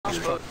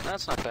boat.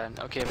 That's not bad.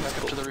 Okay, back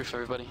up to the roof,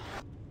 everybody.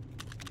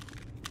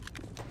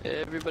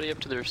 Everybody up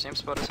to the roof. Same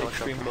spot as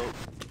helicopter. Extreme boat.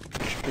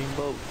 Extreme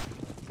boat.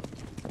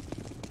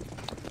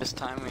 This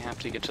time we have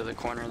to get to the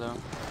corner though.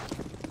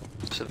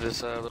 So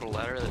this little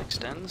ladder that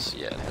extends,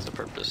 yeah, it has a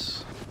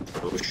purpose.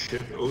 Oh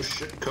shit,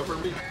 cover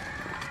me.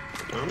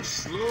 I'm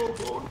slow,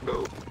 oh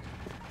no.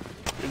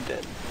 You're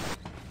dead.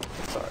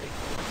 Sorry.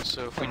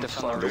 So if we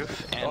defend the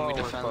roof and we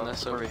defend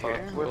this over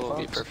here, we'll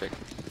be perfect.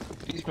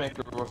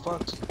 Peacemaker, we're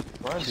fucked.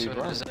 Run, So dude,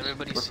 run. does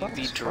everybody see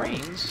the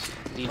drains?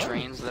 The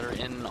drains that are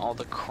in all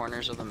the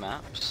corners of the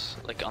maps?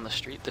 Like on the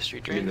street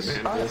drains?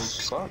 I am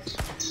fucked.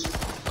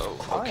 Oh,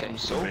 okay. I am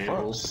so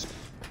fucked.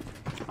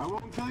 I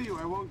won't kill you,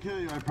 I won't kill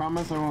you, I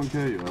promise I won't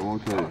kill you, I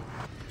won't kill you.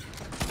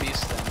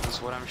 These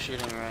things, what I'm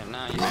shooting right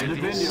now, you I'm see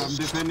defending these? you, I'm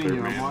defending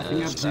you, I'm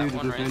walking up to you to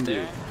defend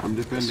you. I'm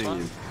defending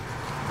you.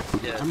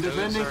 Yeah, I'm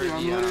defending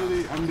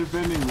you, I'm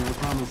defending you, I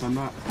promise, I'm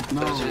not,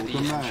 no, those are the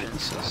come back.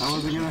 entrances. I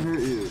wasn't gonna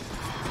hurt you.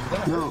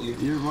 No,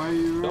 why are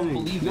you running?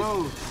 Don't believe it.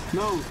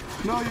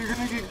 No, you're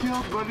gonna get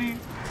killed, buddy.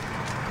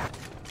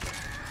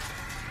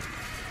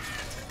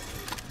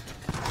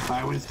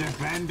 I was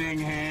defending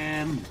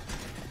him.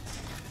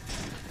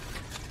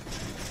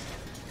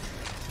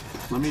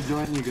 Let me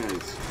join you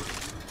guys.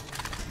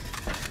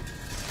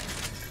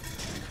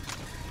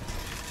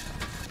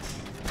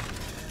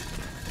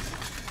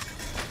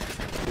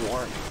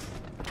 Warm.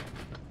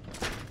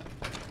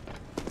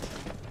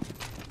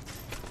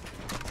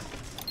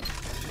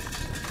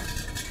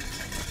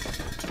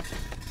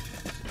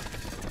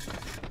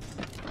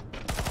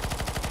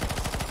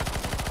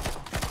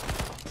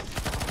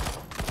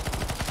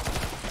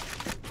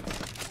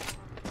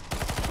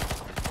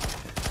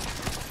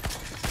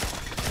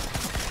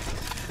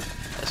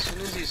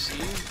 You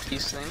see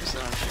these things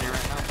that I'm shooting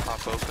right now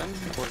pop open,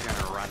 we're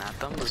gonna run at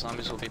them. The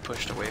zombies will be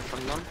pushed away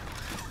from them.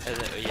 And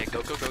then, yeah, go,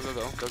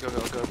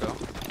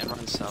 and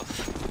run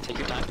south. Take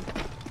your time,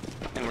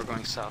 and we're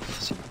going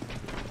south. So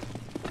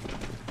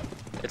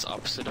it's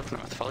opposite of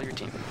north. Follow your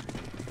team.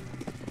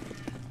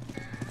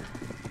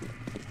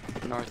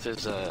 North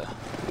is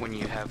when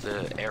you have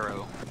the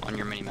arrow on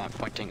your minimap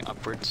pointing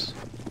upwards.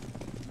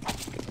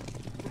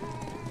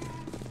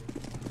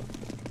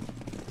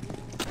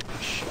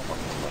 Shit, I'm on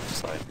the left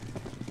side.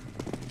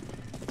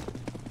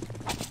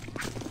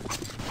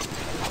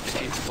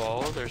 If you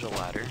fall, there's a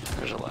ladder.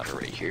 There's a ladder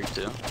right here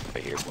too.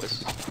 Right here,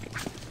 boys.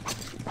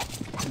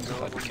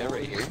 Button cat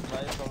right here.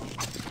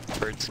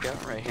 Bird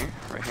scout right here.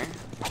 Right here.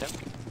 Yep.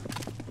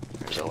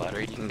 There's a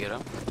ladder you can get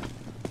up.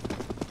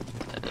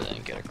 And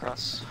then get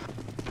across.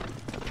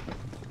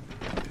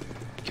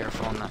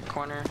 Careful in that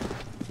corner.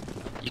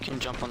 You can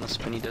jump on the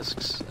spinny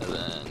discs and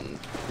then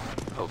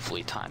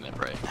hopefully time it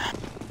right.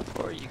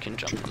 Or you can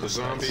jump on the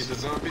zombies. The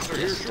zombies are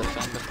yes, here.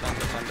 defend.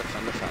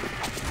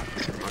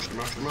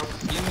 Shoot 'em up.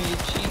 Give me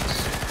cheeks.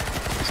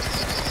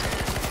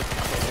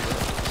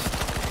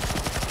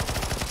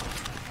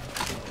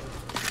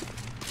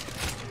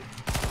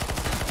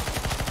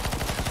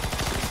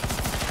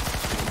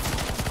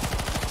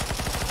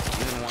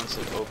 Even once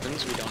it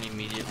opens, we don't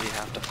immediately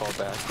have to fall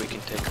back. We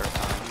can take our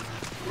time.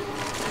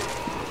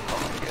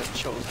 Oh, you got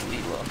chosen the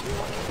love.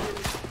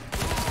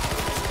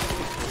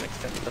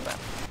 Extend to the map.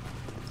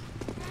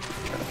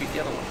 Try to beat the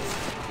other ones.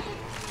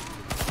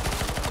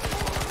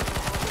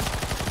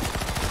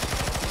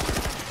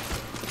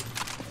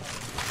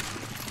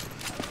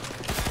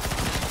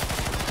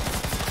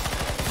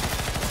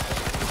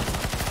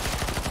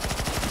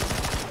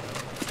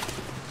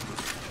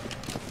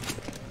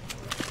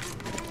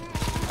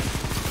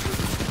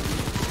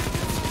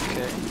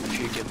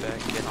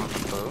 Get on the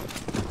boat,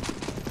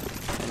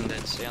 and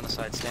then stay on the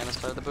side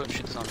of the boat and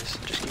shoot the zombies.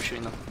 Just keep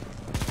shooting them.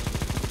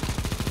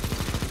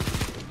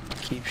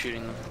 Keep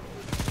shooting them.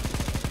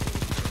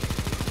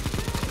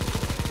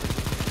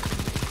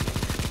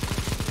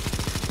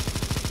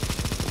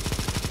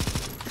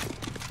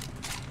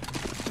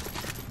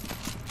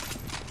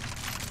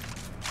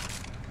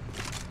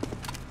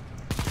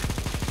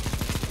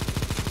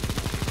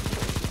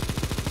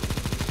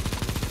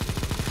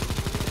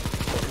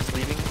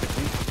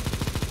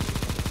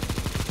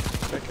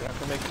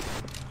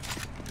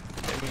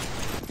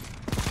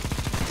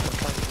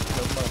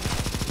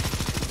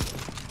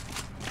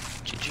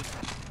 GG.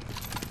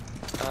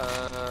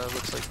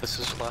 Looks like this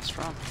is the last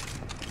round.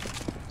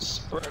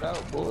 Spread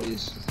out,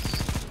 boys.